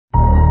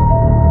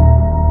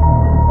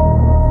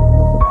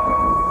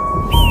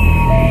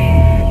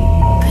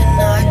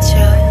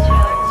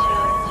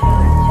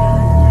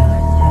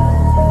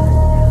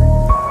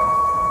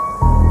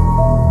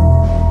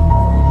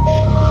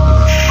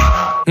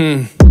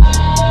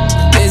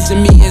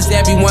Isn't me, is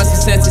everyone's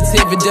so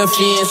sensitive and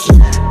defensive.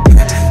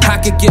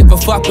 I could give a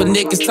fuck what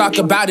niggas talk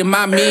about in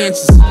my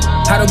mentions.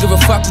 I don't give a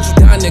fuck what you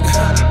done,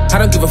 nigga. I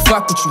don't give a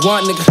fuck what you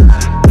want,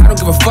 nigga. I don't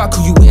give a fuck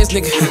who you is,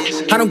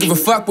 nigga. I don't give a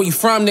fuck where you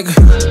from, nigga.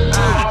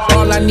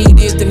 All I need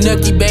is the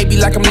nookie, baby,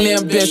 like I'm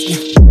Limp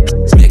Bizkit.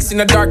 Mixing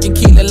the dark and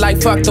keep it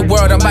like fuck the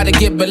world, I'm about to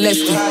get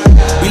ballistic.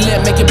 We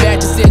live making bad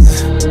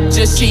decisions.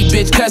 Just cheat,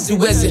 bitch, cause who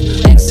is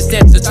it?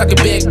 Existential, talking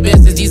big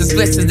business. These are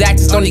splits and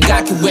actors, only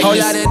God can witness. Whole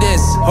lot of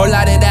this, whole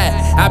lot of that.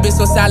 I've been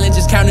so silent,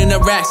 just counting the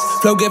racks.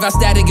 Flow give out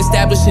static,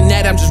 establishing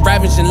that. I'm just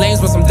ravaging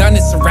lanes. Once I'm done,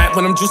 it's a rap.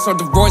 When I'm juiced on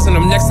the Royce and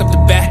I'm next up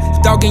the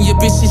bat. Dogging your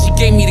bitch, she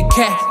gave me the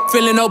cat.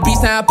 Feeling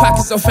obese, now my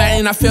pockets so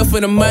fat. And I feel for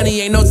the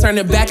money, ain't no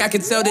turning back. I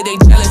can tell that they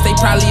jealous, they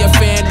probably a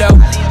fan though.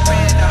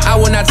 I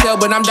will not tell,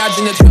 but I'm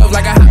dodging the 12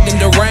 like I hopped in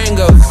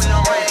Durangos.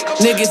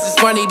 Niggas is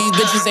funny, these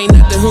bitches ain't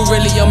nothing. Who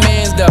really your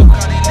mans though?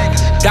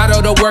 Got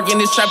all the work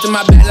and it's trapped in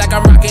my back like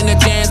I'm rocking a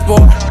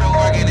Jansport.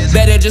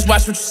 Better just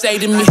watch what you say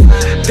to me.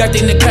 Got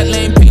in the cut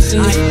lane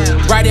patiently.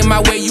 Right in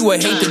my way, you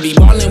would hate to be.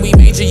 Ballin', we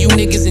major, you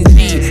niggas in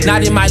G.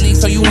 Not in my league,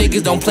 so you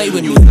niggas don't play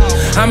with me.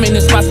 I'm in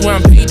the spots where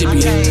I'm paid to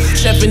be.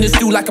 Chef in the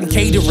stew like I'm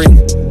catering.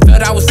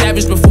 Felt I was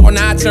savage before,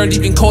 now I turned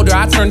even colder.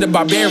 I turned to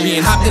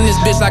barbarian. Hopped in this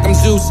bitch like I'm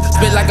Zeus.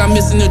 Spit like I'm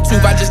missing a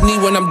tooth, I just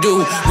need what I'm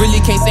due. Really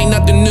can't say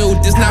nothing new.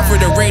 This not for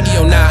the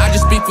radio, nah, I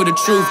just speak for the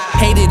truth.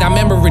 Hate it, I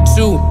remember it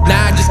too.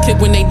 Nah, I just kick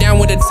when they down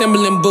with a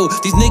Timberland boot.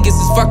 These niggas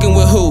is fucking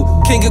with who?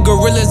 King of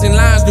gorillas and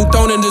lions, new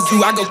thrown in the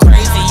zoo. I go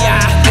crazy,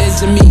 yeah.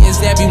 Isn't me,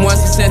 is everyone's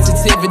so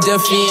sensitive and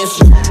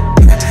defensive.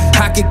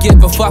 I could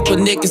give a fuck what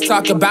niggas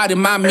talk about in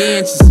my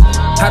mentions.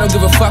 I don't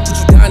give a fuck what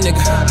you done,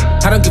 nigga.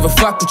 I don't give a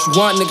fuck what you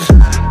want, nigga.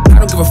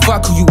 I don't give a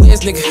fuck who you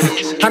is,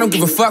 nigga. I don't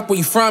give a fuck where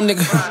you from,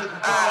 nigga.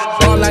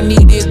 All I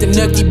need is the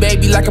nookie,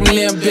 baby, like I'm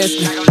Limp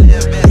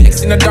Bizkit.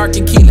 Mixing the dark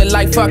and keep it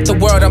like fuck the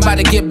world, I'm about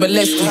to get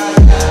ballistic.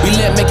 We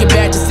live making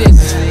bad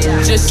decisions.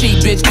 Just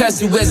cheat, bitch, cause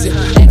who is it?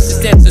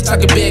 Existential,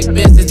 talking big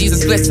business. These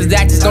are splits and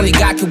actors, only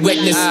God can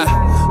witness.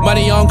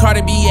 Money on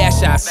Carter B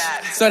ass shots.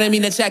 So they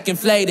mean the check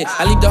inflated.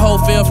 I leave the whole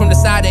field from the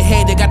side they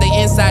hate it. Got the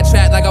inside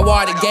track like I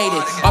water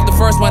gated. Off the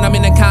first one, I'm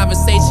in a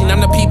conversation.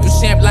 I'm the people's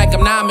champ like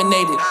I'm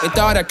nominated. They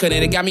thought I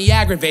couldn't, it got me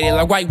aggravated.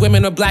 Like white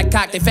women or black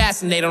cock, they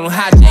fascinated. On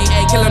high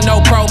J.A. killer,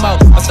 no promo.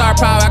 I star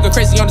power, I go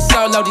crazy on the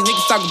solo. These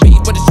niggas talking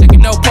beef, but it's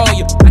chicken, no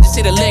polio. I just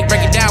hit a lick,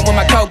 break it down with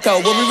my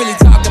cocoa. What we really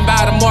talking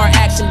about, more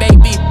action,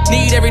 baby.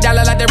 Need every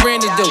dollar like the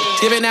renters do.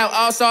 Giving out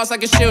all sauce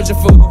like a children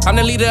food. I'm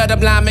the leader of the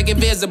blind, make it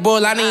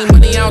visible. I need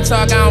money, I don't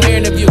talk, I don't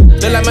interview.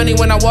 Feel like money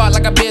when I walk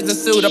like a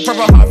business suit. A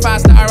purple heart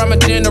 5-star, I'm a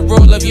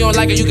general. If you don't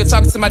like it, you can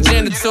talk to my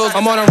genitals.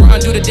 I'm on a run,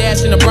 do the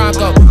dash in the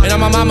Bronco. And on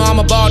my mama, I'm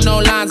a ball, no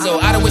Lonzo.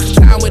 I done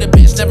wasted time with a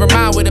bitch, never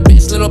mind with a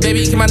bitch. Little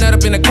baby, keep my nut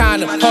up in the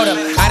condom. Hold up,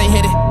 I didn't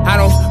hit it, I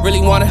don't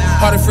really want it.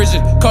 Hard and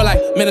frigid, cold like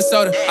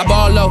Minnesota. I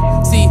ball low,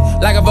 see,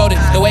 like I voted.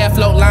 The way I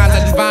float lines,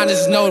 I divine, I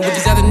just know it. With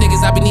these other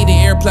niggas, I be needing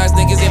earplugs,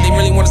 niggas. If they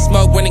really wanna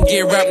smoke, when they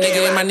gear up,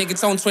 nigga. And my nigga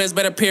tone twins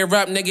better pair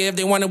up, nigga. If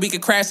they want it, we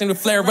could crash and we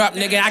flare up,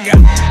 nigga. I got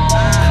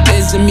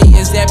isn't me,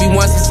 is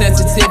everyone's so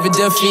sensitive and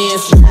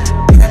defensive.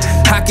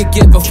 I could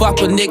give a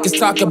fuck what niggas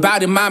talk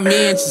about in my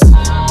mentions.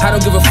 I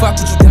don't give a fuck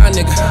what you done,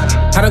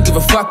 nigga. I don't give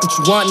a fuck what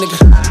you want,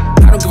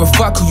 nigga. I don't give a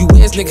fuck who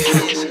you is,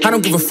 nigga. I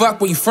don't give a fuck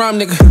where you from,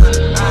 nigga.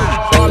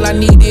 All I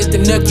need is the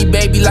nookie,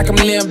 baby, like I'm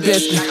Limp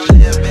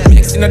Bizkit.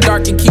 Mixing the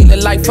dark and keep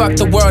it like fuck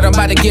the world, I'm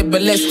about to get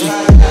ballistic.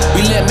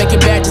 We live making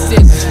bad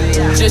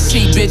decisions. Just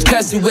cheat, bitch,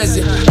 cause who is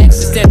it?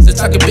 Existential,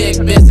 talking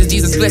big business.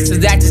 These are splits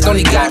and actors,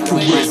 only God can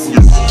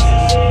witness.